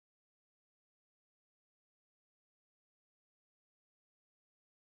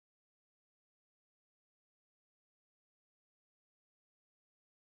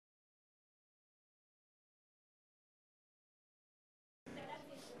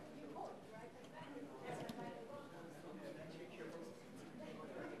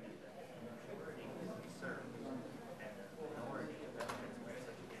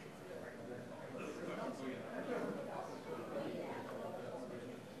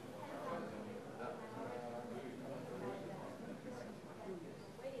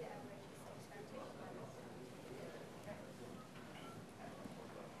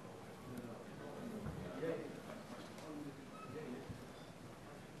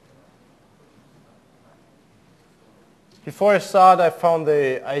Before I start, I found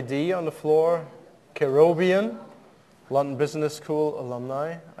the ID on the floor, Kerobian, London Business School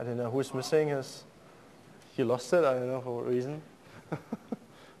alumni. I don't know who's missing. He lost it. I don't know for what reason. It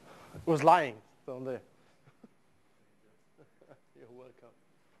was lying down there. You're welcome.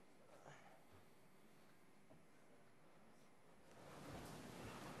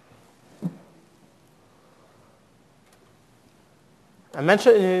 I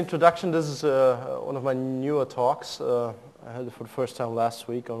mentioned in the introduction, this is one of my newer talks. I held it for the first time last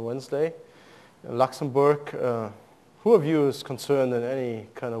week on Wednesday in Luxembourg. Who of you is concerned in any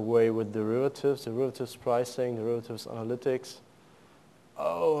kind of way with derivatives pricing, derivatives analytics?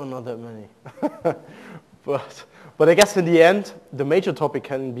 Oh, not that many. But I guess in the end, the major topic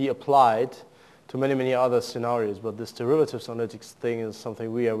can be applied to many, many other scenarios. But this derivatives analytics thing is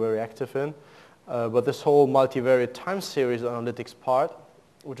something we are very active in. But this whole multivariate time series analytics part,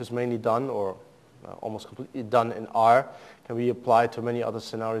 which is mainly done or almost completely done in R, can be applied to many other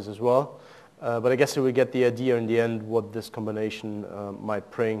scenarios as well. But I guess you will get the idea in the end what this combination might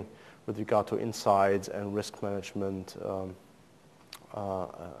bring with regard to insights and risk management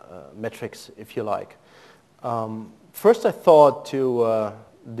metrics, if you like. First I thought to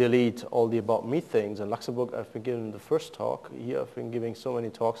delete all the about me things. In Luxembourg I've been giving the first talk. Here I've been giving so many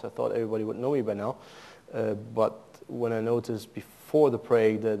talks I thought everybody would know me by now. But when I noticed before the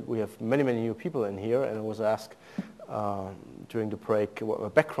break that we have many, many new people in here, and I was asked during the break what my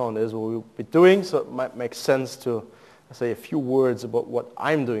background is, what we'll be doing, so it might make sense to say a few words about what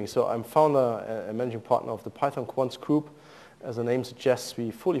I'm doing. So I'm founder and managing partner of the Python Quants Group. As the name suggests, we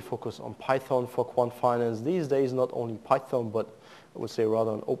fully focus on Python for quant finance. These days, not only Python, but I would say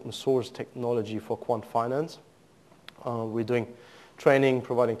rather an open source technology for quant finance. We're doing training,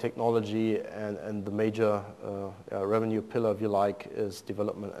 providing technology, and the major revenue pillar, if you like, is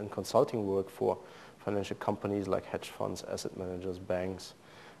development and consulting work for financial companies like hedge funds, asset managers, banks,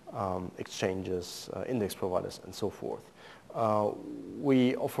 exchanges, index providers, and so forth.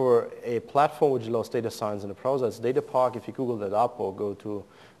 We offer a platform which allows data science in the browser. It's DataPark. If you Google that up or go to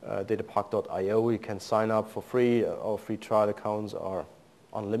datapark.io, you can sign up for free. Our free trial accounts are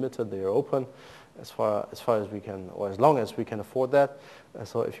unlimited. They are open as far as we can, or as long as we can afford that.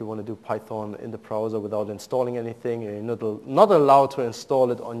 So if you want to do Python in the browser without installing anything, you're not allowed to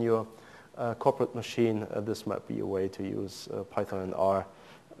install it on your corporate machine, this might be a way to use Python and R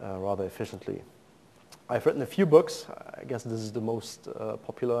rather efficiently. I've written a few books. I guess this is the most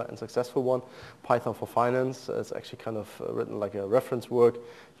popular and successful one, Python for Finance. It's actually kind of written like a reference work.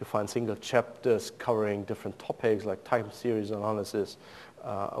 You find single chapters covering different topics like time series analysis,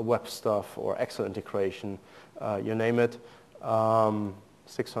 web stuff, or Excel integration, you name it.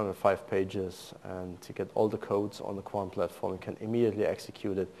 605 pages, and to get all the codes on the Quant platform, you can immediately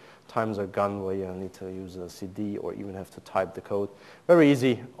execute it. Times are gone where you need to use a CD or even have to type the code. Very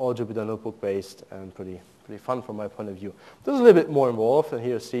easy, all Jupyter Notebook based, and pretty fun from my point of view. This is a little bit more involved, and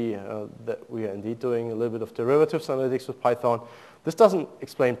here you see that we are indeed doing a little bit of derivatives analytics with Python. This doesn't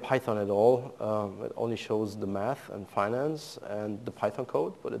explain Python at all. It only shows the math and finance and the Python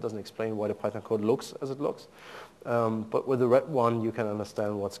code, but it doesn't explain why the Python code looks as it looks. But with the red one, you can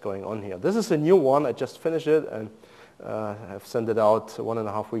understand what's going on here. This is a new one. I just finished it, and I've sent it out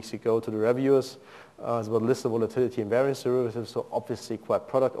 1.5 weeks ago to the reviewers. It's about list of volatility and variance derivatives, so obviously quite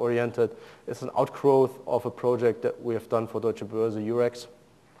product-oriented. It's an outgrowth of a project that we have done for Deutsche Börse Eurex,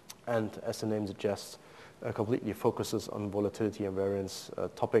 and as the name suggests, completely focuses on volatility and variance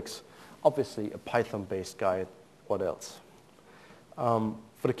topics. Obviously, a Python-based guide. What else?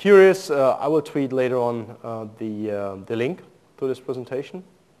 For the curious, I will tweet later on the link to this presentation.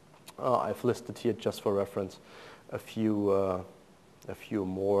 I've listed here just for reference a few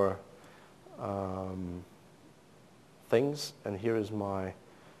more things, and here is my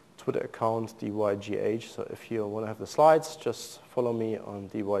Twitter account, DYGH. So if you want to have the slides, just follow me on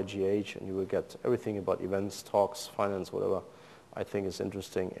DYGH, and you will get everything about events, talks, finance, whatever I think is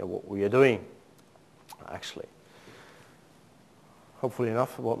interesting in what we are doing, actually. Hopefully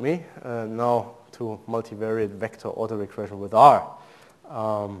enough about me. Now to multivariate vector autoregression with R.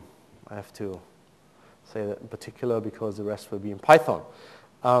 I have to say that in particular because the rest will be in Python.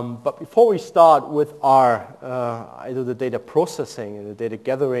 But before we start with R, I do the data processing and the data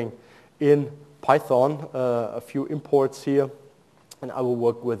gathering in Python, a few imports here, and I will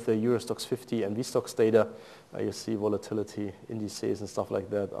work with the Eurostoxx 50 and VStoxx data. You see volatility indices and stuff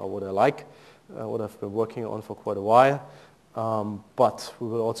like that are what I like, what I've been working on for quite a while. But we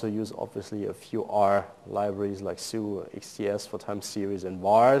will also use obviously a few R libraries like SU, XTS for time series, and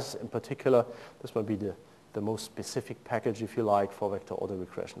VARs in particular. This might be the most specific package, if you like, for vector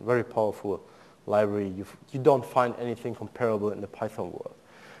autoregression. Very powerful library. You don't find anything comparable in the Python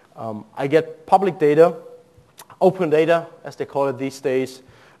world. I get public data, open data, as they call it these days,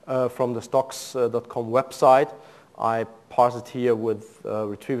 from the stocks.com website. I parse it here with,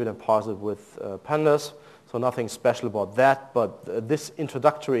 retrieve it and parse it with pandas. So nothing special about that, but this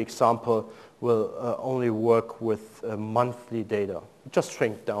introductory example will only work with monthly data. Just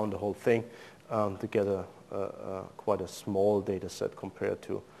shrink down the whole thing to get quite a small data set compared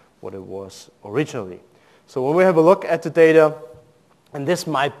to what it was originally. So when we have a look at the data, and this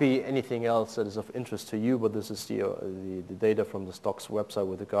might be anything else that is of interest to you, but this is the data from the stocks website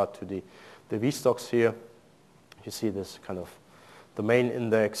with regard to the V stocks here. You see this kind of the main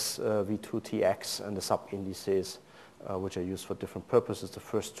index, V2TX, and the sub-indices, which are used for different purposes. The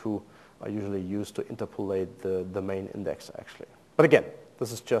first two are usually used to interpolate the main index, actually. But again,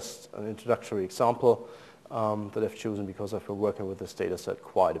 this is just an introductory example that I've chosen because I've been working with this data set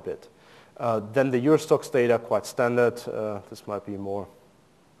quite a bit. Then the Eurostoxx data, quite standard. This might be more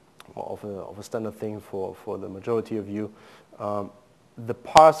of a standard thing for the majority of you. The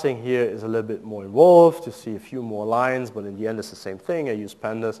parsing here is a little bit more involved. You see a few more lines, but in the end it's the same thing. I use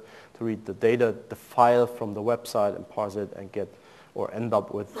pandas to read the data, the file from the website, and parse it and get or end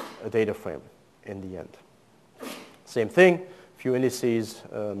up with a data frame in the end. Same thing, few indices,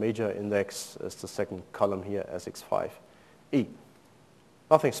 major index is the second column here, SX5E.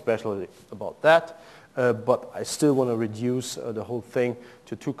 Nothing special about that, but I still want to reduce the whole thing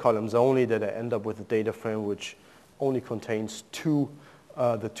to two columns only, that I end up with a data frame which only contains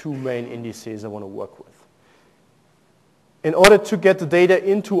the two main indices I want to work with. In order to get the data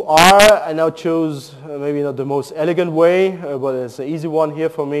into R, I now chose maybe not the most elegant way, but it's an easy one here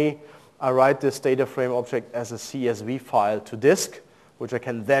for me. I write this data frame object as a CSV file to disk, which I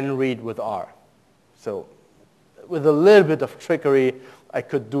can then read with R. So with a little bit of trickery, I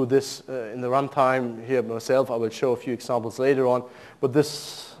could do this in the runtime here myself. I will show a few examples later on, but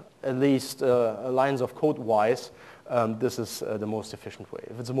this, at least lines of code-wise, this is the most efficient way.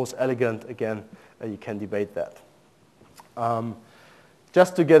 If it's the most elegant, again, you can debate that.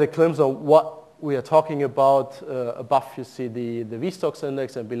 Just to get a glimpse of what we are talking about, above you see the VSTOXX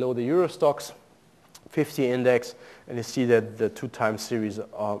index and below the Eurostoxx 50 index, and you see that the two time series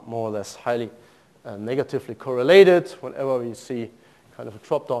are more or less highly negatively correlated. Whenever we see kind of a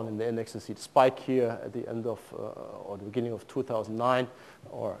drop down in the index, you see the spike here at the end of, or the beginning of 2009,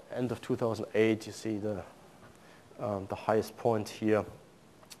 or end of 2008, you see the highest point here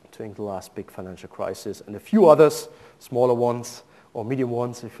during the last big financial crisis, and a few others, smaller ones or medium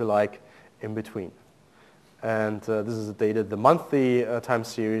ones if you like, in between. And this is the data. The monthly time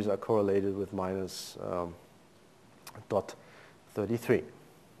series are correlated with minus 0.33.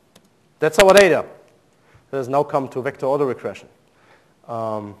 That's our data. Let us now come to vector autoregression.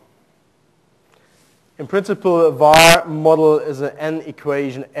 In principle, a var model is an n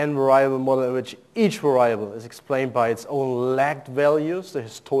equation, n variable model in which each variable is explained by its own lagged values, the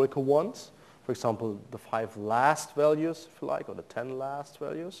historical ones. For example, the 5 last values, if you like, or the 10 last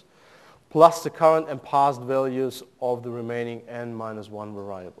values, plus the current and past values of the remaining n minus 1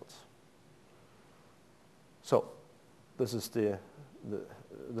 variables. So this is the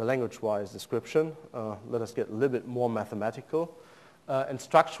language-wise description. Let us get a little bit more mathematical. In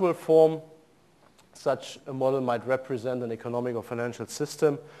structural form, such a model might represent an economic or financial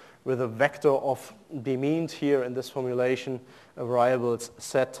system with a vector of demeaned here in this formulation, a variables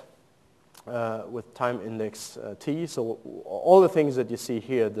set with time index t. So all the things that you see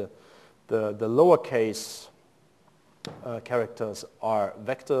here, the lowercase characters are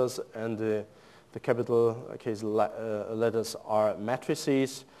vectors, and the capital case letters are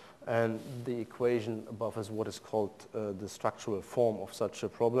matrices, and the equation above is what is called the structural form of such a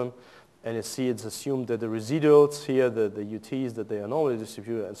problem. And you see it's assumed that the residuals here, the UTs, that they are normally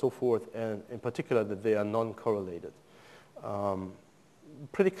distributed and so forth, and in particular that they are non-correlated.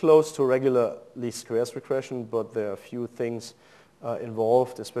 Pretty close to regular least squares regression, but there are a few things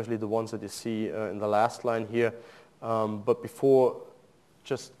involved, especially the ones that you see in the last line here. But before,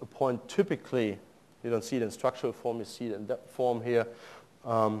 just a point, typically, you don't see it in structural form, you see it in that form here,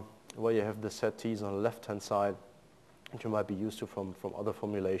 where you have the set t's on the left-hand side, which you might be used to from other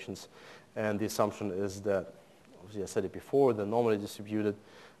formulations. And the assumption is that, obviously I said it before, the normally distributed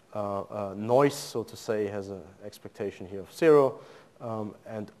noise, so to say, has an expectation here of 0,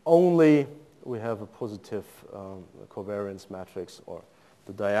 and only we have a positive covariance matrix, or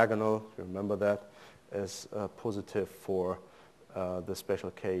the diagonal, if you remember that, is positive for the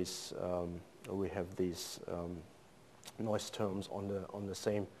special case. We have these noise terms on the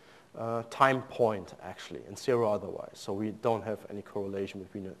same time point, actually, and 0 otherwise. So we don't have any correlation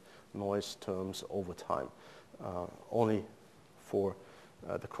between the noise terms over time, only for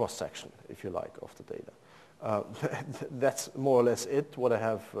the cross-section, if you like, of the data. That's more or less it, what I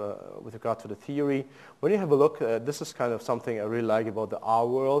have with regard to the theory. When you have a look, this is kind of something I really like about the R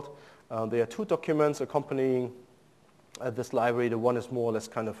world. There are 2 documents accompanying this library. The one is more or less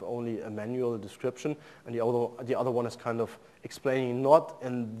kind of only a manual description, and the other one is kind of explaining not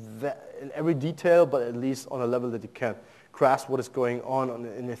in every detail, but at least on a level that you can grasp what is going on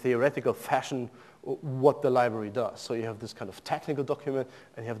in a theoretical fashion, what the library does. So you have this kind of technical document,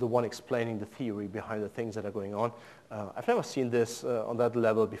 and you have the one explaining the theory behind the things that are going on. I've never seen this on that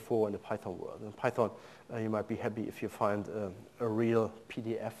level before in the Python world. In Python, you might be happy if you find a real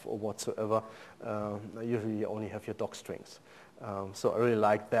PDF or whatsoever. Usually you only have your doc strings. So I really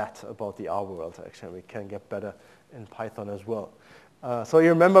like that about the R world, actually. We can get better in Python as well. So you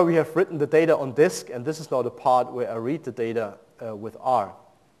remember we have written the data on disk, and this is now the part where I read the data with R,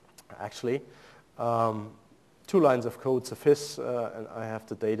 actually. 2 lines of code suffice, and I have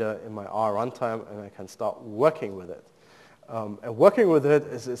the data in my R runtime, and I can start working with it. And working with it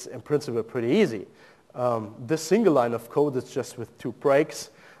is in principle pretty easy. This single line of code is just with 2 breaks,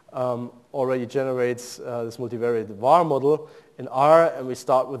 already generates this multivariate var model in R, and we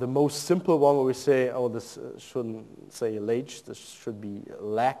start with the most simple one where we say, oh, this shouldn't say LH, this should be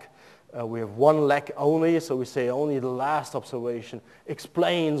lag. We have 1 lag only, so we say only the last observation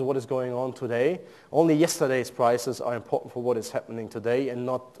explains what is going on today. Only yesterday's prices are important for what is happening today and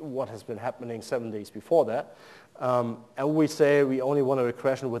not what has been happening 7 days before that. And we say we only want a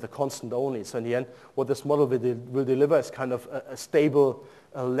regression with a constant only. So in the end, what this model will deliver is kind of a stable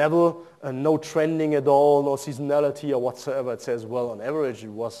level, no trending at all, no seasonality or whatsoever. It says, well, on average, it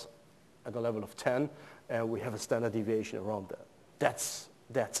was at a level of 10, and we have a standard deviation around that. That's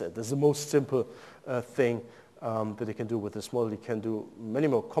it. That's the most simple thing that you can do with this model. You can do many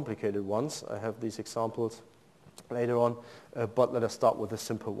more complicated ones. I have these examples later on, but let us start with a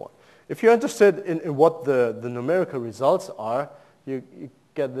simple one. If you're interested in what the numerical results are, you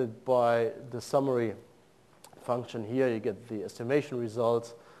get it by the summary function here. You get the estimation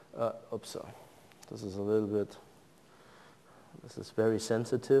results. Oops, sorry. This is a little bit, this is very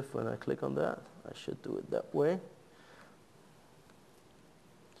sensitive when I click on that. I should do it that way.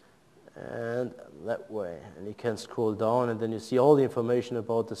 And that way, and you can scroll down, and then you see all the information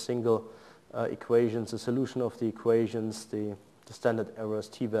about the single equations, the solution of the equations, the standard errors,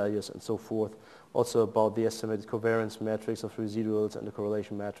 t-values, and so forth. Also about the estimated covariance matrix of residuals and the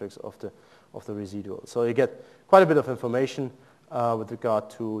correlation matrix of the residuals. So you get quite a bit of information with regard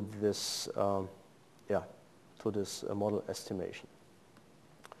to this, model estimation.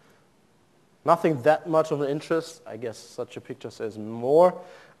 Nothing that much of an interest. I guess such a picture says more.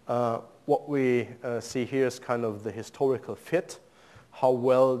 What we see here is kind of the historical fit. How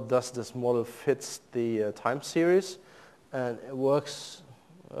well does this model fit the time series? And it works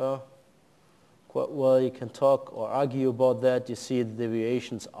quite well. You can talk or argue about that. You see the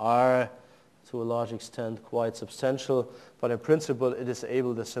deviations are, to a large extent, quite substantial. But in principle, it is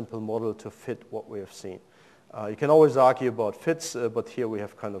able, the simple model, to fit what we have seen. You can always argue about fits, but here we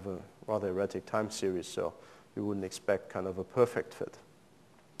have kind of a rather erratic time series, so you wouldn't expect kind of a perfect fit.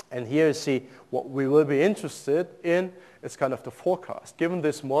 And here you see what we will be interested in is kind of the forecast. Given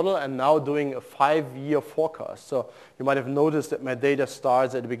this model, I'm now doing a 5-year forecast. So you might have noticed that my data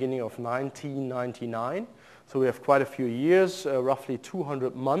starts at the beginning of 1999. So we have quite a few years, roughly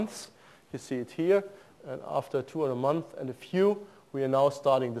 200 months. You see it here. And after 200 months and a few, we are now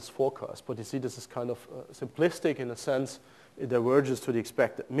starting this forecast. But you see this is kind of simplistic in a sense. It diverges to the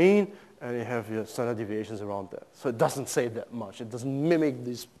expected mean, and you have your standard deviations around that. So it doesn't say that much. It doesn't mimic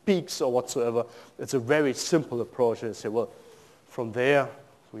these peaks or whatsoever. It's a very simple approach. And you say, well, from there,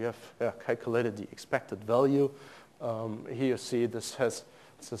 we have calculated the expected value. Here you see this has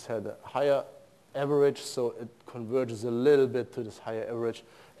had a higher average, so it converges a little bit to this higher average.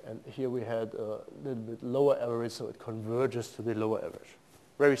 And here we had a little bit lower average, so it converges to the lower average.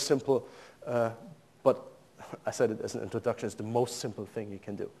 Very simple, but I said it as an introduction, it's the most simple thing you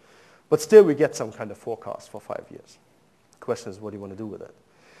can do. But still, we get some kind of forecast for 5 years. The question is, what do you want to do with it?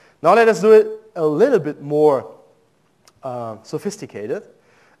 Now let us do it a little bit more sophisticated.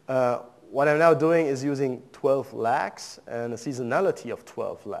 What I'm now doing is using 12 lags and a seasonality of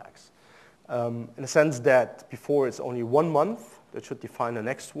 12 lags. In the sense that before it's only 1 month that should define the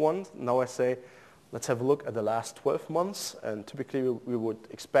next one. Now I say, let's have a look at the last 12 months, and typically we would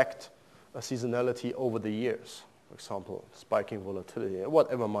expect a seasonality over the years. for example, spiking volatility,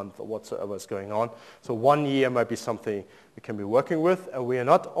 whatever month or whatsoever is going on. So 1 year might be something we can be working with, and we are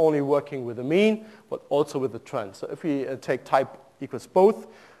not only working with the mean, but also with the trend. So if we take type equals both,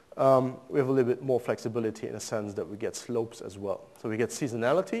 we have a little bit more flexibility in a sense that we get slopes as well. So we get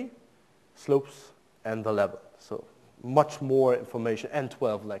seasonality, slopes, and the level. So much more information, and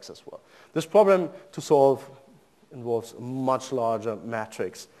 12 legs as well. This problem to solve involves a much larger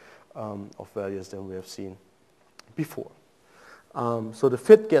matrix of values than we have seen before. So the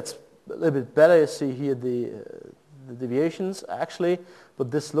fit gets a little bit better. You see here the deviations actually, but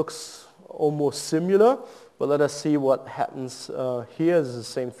this looks almost similar. But let us see what happens here. This is the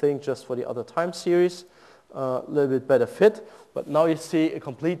same thing just for the other time series. A little bit better fit. But now you see a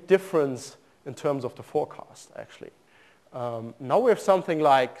complete difference in terms of the forecast actually. Now we have something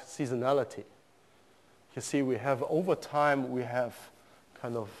like seasonality. You see we have over time we have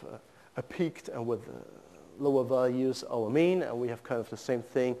kind of a peaked and with lower values our mean, and we have kind of the same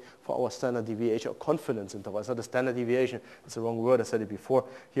thing for our standard deviation or confidence interval. It's not a standard deviation, it's the wrong word, I said it before.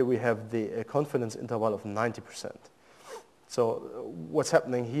 Here we have the confidence interval of 90%. So what's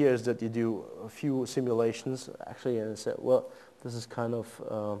happening here is that you do a few simulations actually and say, well, this is kind of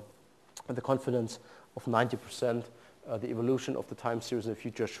the confidence of 90%. The evolution of the time series in the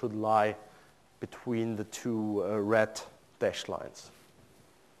future should lie between the two red dashed lines,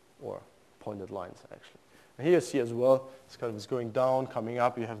 or pointed lines actually. And here you see as well, it's kind of is going down, coming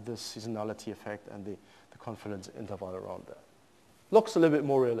up, you have this seasonality effect and the confidence interval around that. Looks a little bit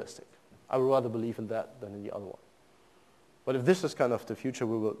more realistic. I would rather believe in that than in the other one. But if this is kind of the future,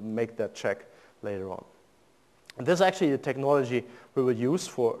 we will make that check later on. And this is actually the technology we will use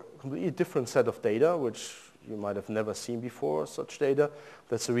for a completely different set of data, which you might have never seen before, such data.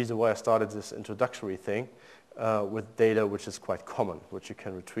 That's the reason why I started this introductory thing with data which is quite common, which you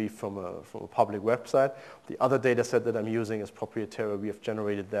can retrieve from a public website. The other data set that I'm using is proprietary. We have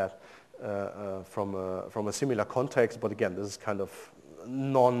generated that from a similar context, but again, this is kind of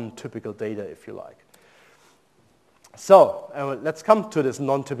non-typical data, if you like. So let's come to this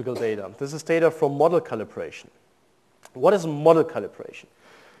non-typical data. This is data from model calibration. What is model calibration?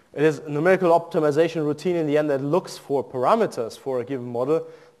 It is a numerical optimization routine in the end that looks for parameters for a given model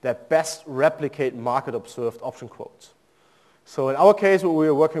that best replicate market observed option quotes. So in our case, what we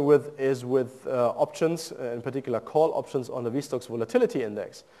are working with is with options, in particular call options on the VSTOXX volatility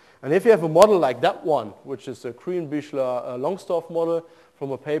index. And if you have a model like that one, which is the Green-Büchler-Longsdorff model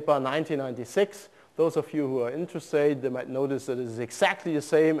from a paper 1996, those of you who are interested, they might notice that it is exactly the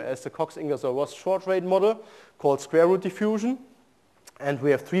same as the Cox-Ingersoll-Ross short rate model called square root diffusion. And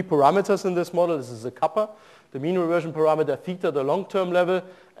we have 3 parameters in this model. This is the kappa, the mean reversion parameter, theta, the long-term level,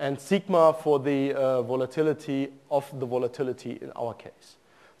 and sigma for the volatility of the volatility in our case.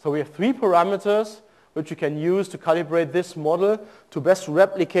 So we have 3 parameters which you can use to calibrate this model to best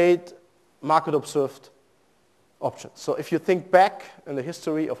replicate market observed options. So if you think back in the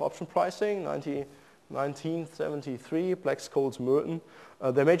history of option pricing, 1973, Black, Scholes, Merton,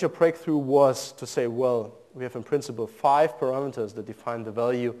 their major breakthrough was to say, well, we have in principle 5 parameters that define the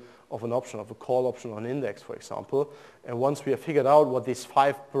value of an option, of a call option on index, for example. And once we have figured out what these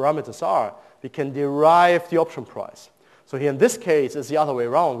 5 parameters are, we can derive the option price. So here in this case, it's the other way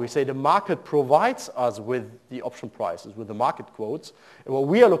around. We say the market provides us with the option prices, with the market quotes. And what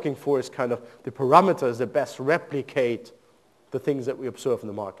we are looking for is kind of the parameters that best replicate the things that we observe in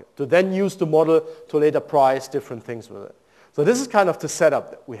the market, to then use the model to later price different things with it. So this is kind of the setup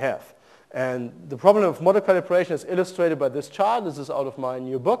that we have. And the problem of model calibration is illustrated by this chart. This is out of my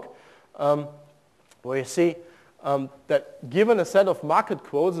new book, where you see that given a set of market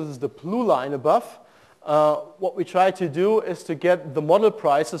quotes, this is the blue line above, what we try to do is to get the model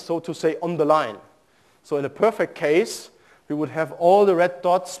prices, so to say, on the line. So in a perfect case, we would have all the red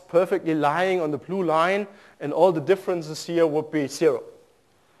dots perfectly lying on the blue line, and all the differences here would be 0.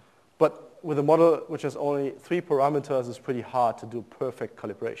 But with a model which has only 3 parameters, it's pretty hard to do perfect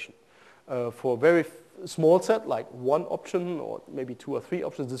calibration. For a very small set, like 1 option or maybe 2 or 3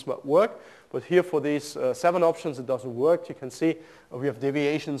 options, this might work. But here for these 7 options, it doesn't work. You can see we have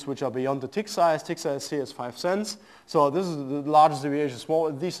deviations which are beyond the tick size. Tick size here is 5 cents. So this is the largest deviation,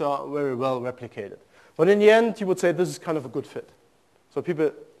 small. These are very well replicated. But in the end, you would say this is kind of a good fit. So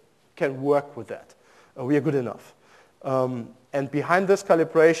people can work with that. We are good enough. And behind this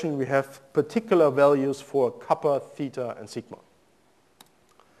calibration, we have particular values for kappa, theta, and sigma.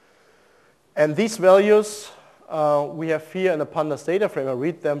 And these values we have here in the pandas data frame. I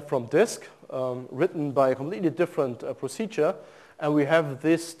read them from disk, written by a completely different procedure. And we have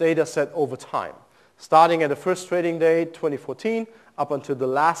this data set over time, starting at the first trading day 2014 up until the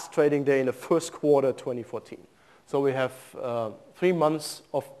last trading day in the first quarter 2014. So we have 3 months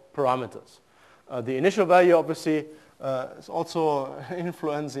of parameters. The initial value obviously is also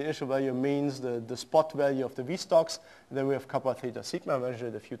influenced. The initial value means the spot value of the V-stocks. Then we have kappa, theta, sigma. I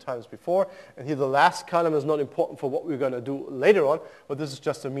mentioned it a few times before. And here the last column is not important for what we're going to do later on, but this is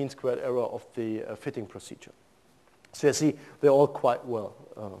just a mean squared error of the fitting procedure. So you see, they're all quite well.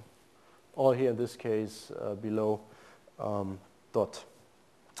 All here in this case below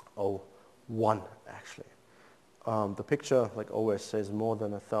 .01 actually. The picture, like always, says more than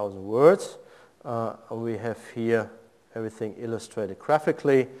 1,000 words. We have here everything illustrated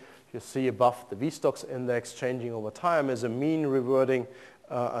graphically. You see above the V-stocks index changing over time as a mean reverting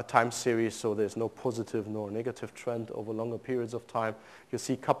time series, so there's no positive nor negative trend over longer periods of time. You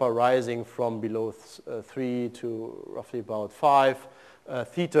see kappa rising from below 3 to roughly about 5.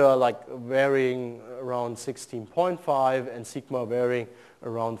 Theta like varying around 16.5 and sigma varying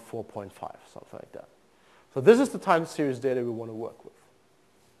around 4.5, something like that. So this is the time series data we want to work with.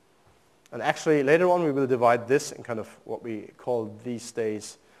 And actually later on we will divide this in kind of what we call these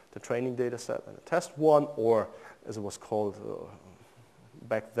days the training data set and the test one, or as it was called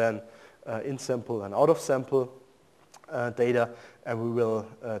back then, in sample and out of sample data, and we will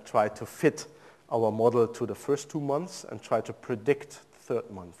try to fit our model to the first 2 months and try to predict the third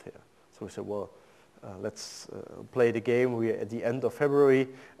month here. So we said, well, let's play the game. We're at the end of February,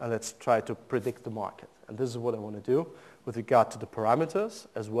 and let's try to predict the market. And this is what I want to do with regard to the parameters,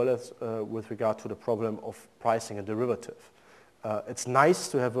 as well as with regard to the problem of pricing a derivative. It's nice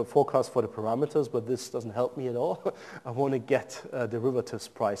to have a forecast for the parameters, but this doesn't help me at all. I want to get derivatives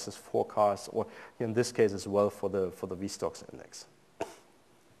prices forecasts, or in this case as well for the V-stocks index.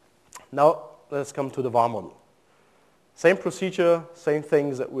 Now let's come to the VAR model. Same procedure, same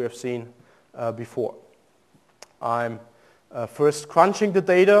things that we have seen before. I'm first crunching the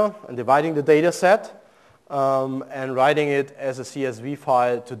data and dividing the data set and writing it as a CSV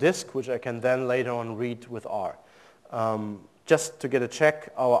file to disk, which I can then later on read with R. Just to get a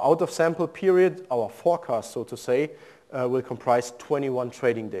check, our out-of-sample period, our forecast, so to say, will comprise 21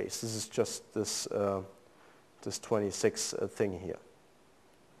 trading days. This is just this 26 thing here.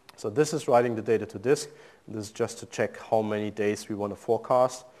 So this is writing the data to disk. This is just to check how many days we want to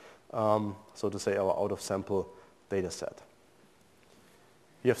forecast, so to say our out-of-sample data set.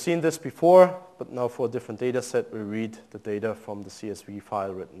 You have seen this before, but now for a different data set, we read the data from the CSV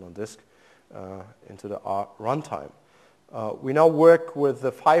file written on disk into the R runtime. We now work with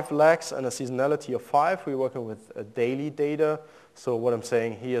the 5 lags and a seasonality of 5. We're working with daily data. So what I'm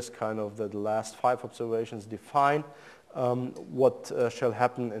saying here is kind of that the last 5 observations define what shall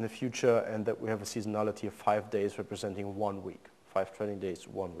happen in the future, and that we have a seasonality of 5 days representing 1 week. 5 trading days,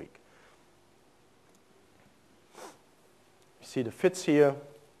 1 week. You see the fits here,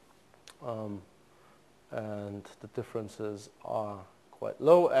 and the differences are quite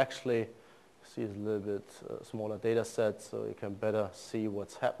low actually. See it's a little bit smaller data set, so you can better see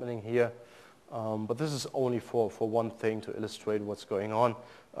what's happening here. But this is only for one thing, to illustrate what's going on.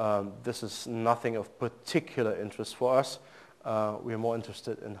 This is nothing of particular interest for us. We are more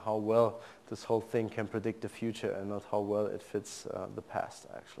interested in how well this whole thing can predict the future and not how well it fits the past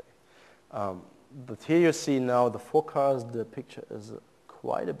actually. But here you see now the forecast. The picture is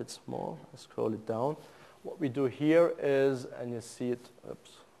quite a bit small. I scroll it down. What we do here is, and you see it,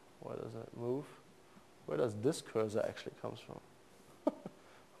 oops, where does it move? Where does this cursor actually comes from?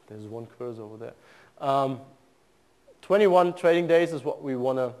 There's one cursor over there. 21 trading days is what we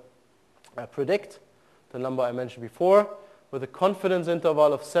want to predict, the number I mentioned before, with a confidence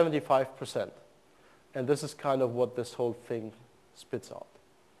interval of 75%. And this is kind of what this whole thing spits out.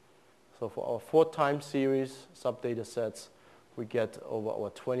 So for our 4 time series sub-data sets, we get over our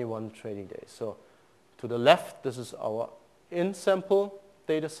 21 trading days. So to the left, this is our in-sample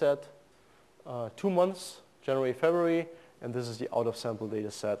data set, 2 months, January, February, and this is the out-of-sample data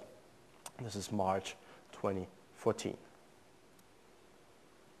set. This is March 2014.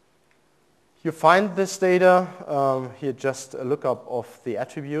 You find this data, here just a lookup of the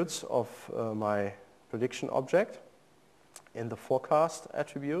attributes of my prediction object in the forecast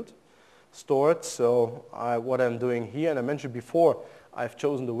attribute stored. So what I'm doing here, and I mentioned before, I've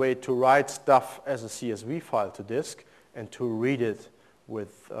chosen the way to write stuff as a CSV file to disk and to read it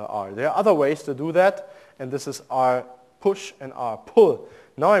with R. There are other ways to do that, and this is R push and R pull.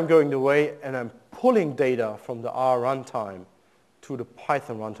 Now I'm going the way and I'm pulling data from the R runtime to the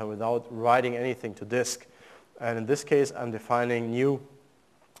Python runtime without writing anything to disk. And in this case, I'm defining new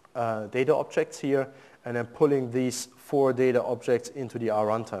data objects here, and I'm pulling these 4 data objects into the R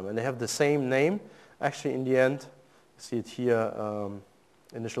runtime. And they have the same name, actually, in the end. You see it here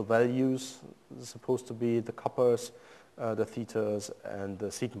initial values is supposed to be the kappas, the thetas, and the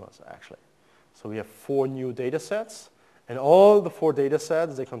sigmas, actually. So we have 4 new data sets, and all the 4 data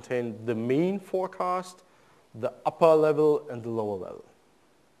sets, they contain the mean forecast, the upper level, and the lower level.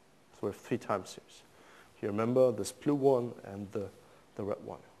 So we have 3 time series. You remember this blue one and the red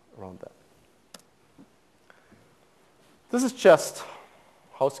one around that. This is just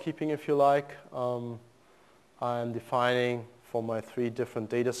housekeeping, if you like. I'm defining for my 3 different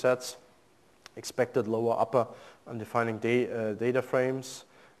data sets, expected lower, upper. I'm defining data frames,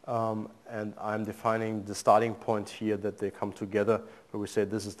 and I'm defining the starting point here that they come together, where we say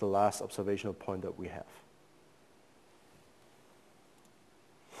this is the last observational point that we have.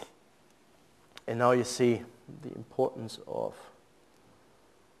 And now you see the importance of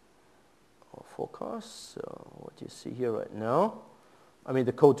forecasts. So what you see here right now, I mean,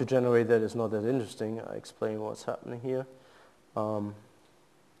 the code to generate that is not that interesting. I explain what's happening here.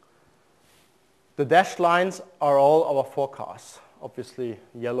 The dashed lines are all our forecasts. Obviously,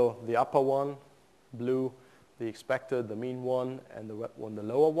 yellow, the upper one, blue, the expected, the mean one, and the red one, the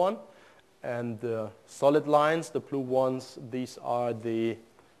lower one. And the solid lines, the blue ones, these are the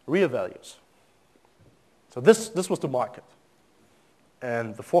real values. So this was the market.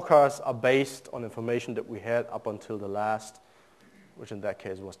 And the forecasts are based on information that we had up until the last, which in that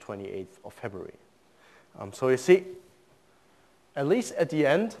case was 28th of February. So you see, at least at the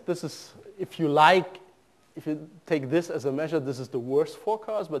end, this is, if you like, if you take this as a measure, this is the worst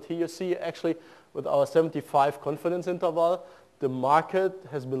forecast. But here you see actually with our 75 confidence interval, the market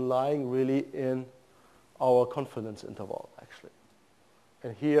has been lying really in our confidence interval, actually.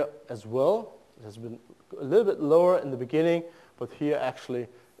 And here as well, it has been a little bit lower in the beginning, but here actually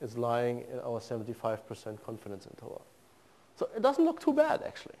is lying in our 75% confidence interval. So it doesn't look too bad,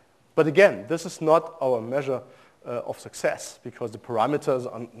 actually. But again, this is not our measure of success, because the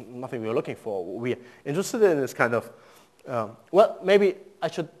parameters are nothing we're looking for. What we're interested in is kind of, well, maybe I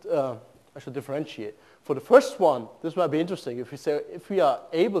should differentiate. For the first one, this might be interesting. If we say, if we are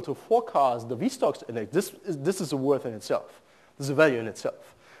able to forecast the V-Stocks index, this is a worth in itself. This is a value in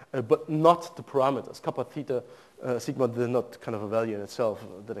itself. But not the parameters. Kappa, theta, sigma, they're not kind of a value in itself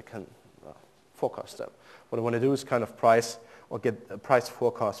that I can forecast them. What I want to do is kind of price or get a price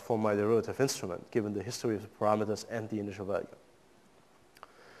forecast for my derivative instrument, given the history of the parameters and the initial value.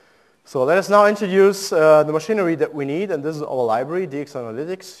 So let us now introduce the machinery that we need, and this is our library, DX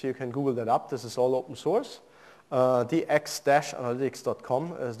Analytics. You can Google that up. This is all open source.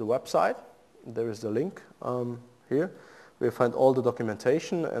 dx-analytics.com is the website. There is the link here. We find all the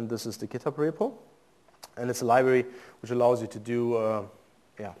documentation, and this is the GitHub repo. And it's a library which allows you to do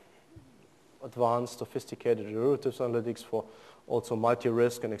advanced, sophisticated derivatives analytics for also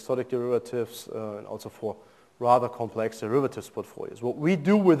multi-risk and exotic derivatives, and also for rather complex derivatives portfolios. What we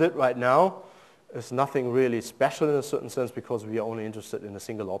do with it right now is nothing really special in a certain sense, because we are only interested in a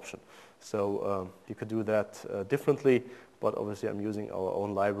single option. So you could do that differently, but obviously I'm using our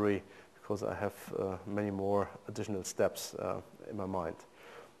own library because I have many more additional steps in my mind.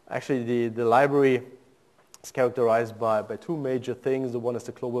 Actually, the library is characterized by 2 major things. The one is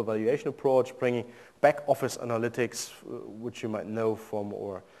the global valuation approach, bringing back office analytics, which you might know from,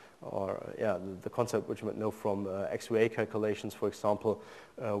 the concept which you might know from XUA calculations, for example,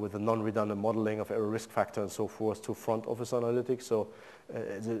 with the non-redundant modeling of every risk factor and so forth, to front office analytics. So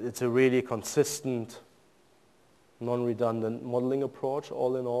it's a really consistent, non-redundant modeling approach,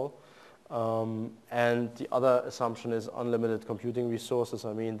 all in all. And the other assumption is unlimited computing resources.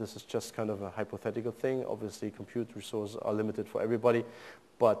 I mean, this is just kind of a hypothetical thing. Obviously, compute resources are limited for everybody.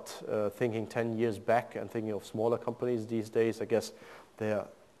 But thinking 10 years back and thinking of smaller companies these days, I guess there are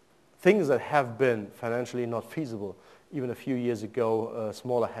things that have been financially not feasible. Even a few years ago,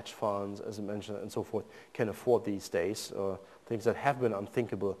 smaller hedge funds, as I mentioned, and so forth, can afford these days. Things that have been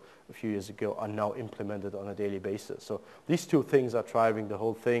unthinkable a few years ago are now implemented on a daily basis. So these 2 things are driving the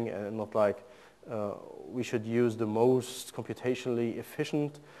whole thing, and not like we should use the most computationally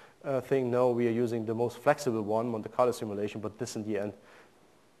efficient thing. No, we are using the most flexible one, Monte Carlo simulation, but this in the end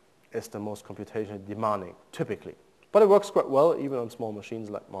is the most computationally demanding, typically. But it works quite well, even on small machines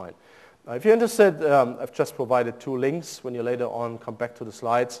like mine. If you're interested, I've just provided 2 links. When you later on come back to the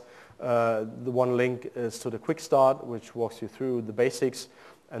slides, the one link is to the quick start, which walks you through the basics,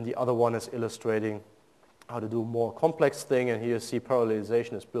 and the other one is illustrating how to do more complex thing. And here you see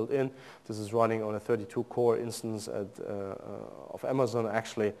parallelization is built in. This is running on a 32-core instance of Amazon,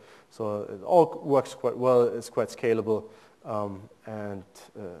 actually. So it all works quite well. It's quite scalable. And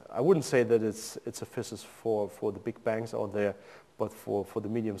I wouldn't say that it's a physics for the big banks out there, but for the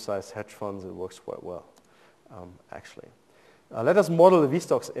medium-sized hedge funds, it works quite well, actually. Let us model the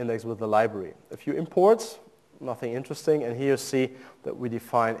VSTOXX index with the library. A few imports, nothing interesting, and here you see that we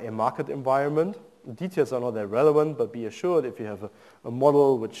define a market environment. The details are not that relevant, but be assured if you have a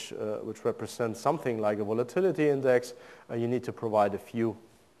model which represents something like a volatility index, you need to provide a few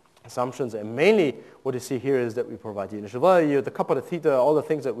assumptions, and mainly what you see here is that we provide the initial value, the kappa, the theta, all the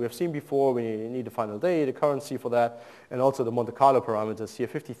things that we have seen before. We need the final day, the currency for that, and also the Monte Carlo parameters here,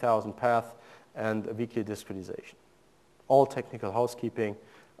 50,000 path and a weekly discretization. All technical housekeeping,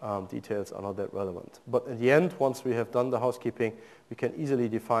 details are not that relevant. But in the end, once we have done the housekeeping, we can easily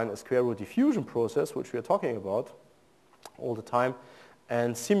define a square root diffusion process, which we are talking about all the time,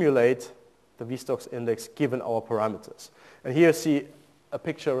 and simulate the VSTOXX index given our parameters. And here you see a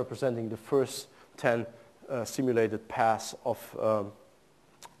picture representing the first 10 simulated paths of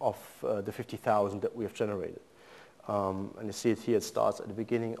the 50,000 that we have generated. And you see it here, it starts at the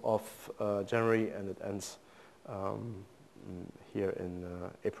beginning of January and it ends here in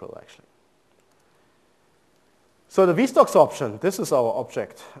April actually. So the VSTOXX option, this is our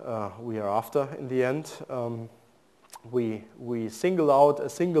object we are after in the end. We single out a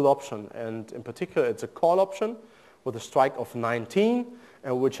single option, and in particular it's a call option with a strike of 19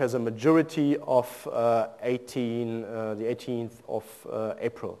 and which has a majority of the 18th of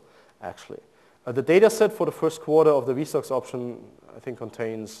April actually. The data set for the first quarter of the VSTOXX option I think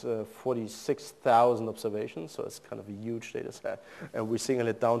contains 46,000 observations, so it's kind of a huge data set, and we single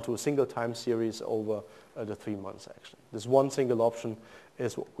it down to a single time series over the 3 months actually. This one single option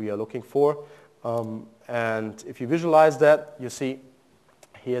is what we are looking for, and if you visualize that, you see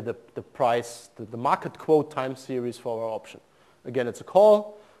here the price, the market quote time series for our option. Again, it's a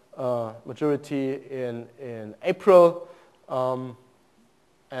call, maturity in April,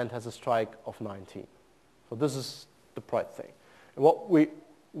 and has a strike of 19. So this is the price thing. And what we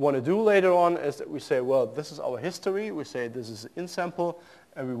want to do later on is that we say, well, this is our history. We say this is in sample,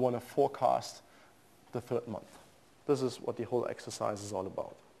 and we want to forecast the third month. This is what the whole exercise is all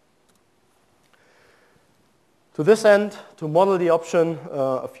about. To this end, to model the option,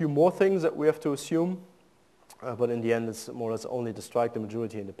 a few more things that we have to assume, but in the end it's more or less only the strike, the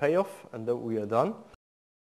majority, and the payoff, and then we are done.